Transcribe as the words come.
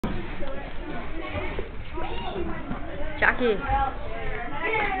Jackie. Is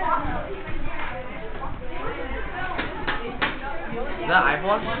that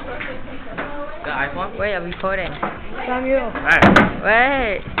iPhone? Is that iPhone? Wait, I'm recording. Samuel. Hey.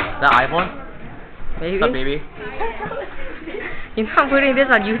 Wait. Is that iPhone? Baby? What's up, baby? You're not putting this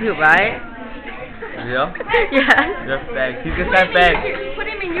on YouTube, right? Yeah? Yes. He's a fag. He's this guy fag. Put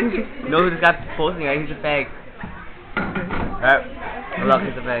him in YouTube. You know who this guy posting, right? He's a fag. Right? Look,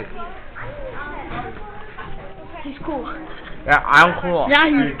 he's a fag. He's cool. Yeah, I'm cool. Yeah,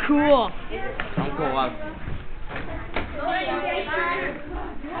 he's cool. I'm cool. Wow.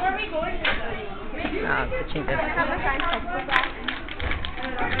 Nah, pitching this.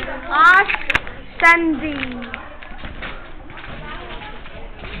 Ask Sandy.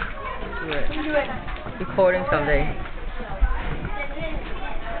 Do it. Recording someday.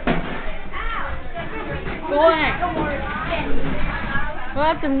 Go ahead. We'll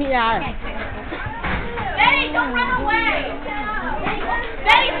have to meet out. Betty, don't run away!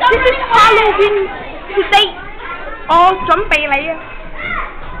 Betty, stop This is running away! Halloween today. Chuẩn bị lại.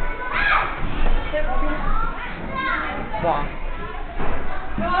 Wow.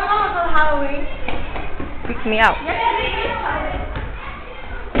 Halloween. Pick me up.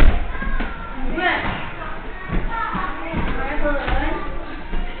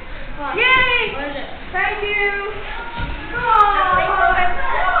 Yay! Thank you!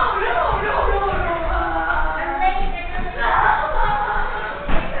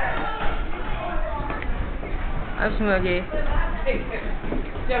 I'm Smokey.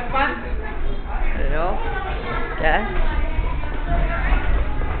 You have fun? Hello? Yes?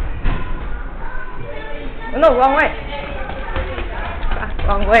 Oh, no, wrong way. Ah,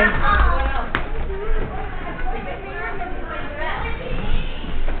 wrong way.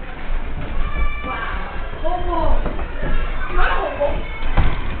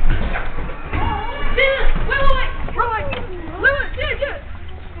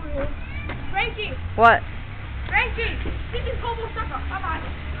 Frankie! What? Frankie! This is hobo sucker. Bye-bye.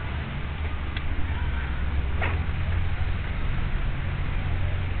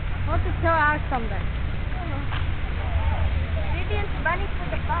 I want to tell Alex something. Vivian's running for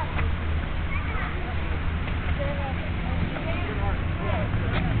the bus.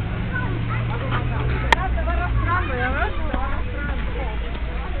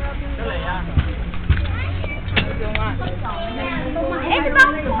 It's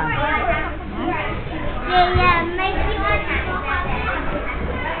about 4 hours. Yeah, make you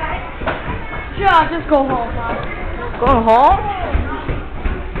Sure, I'll just go home. Going home?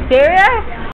 Serious?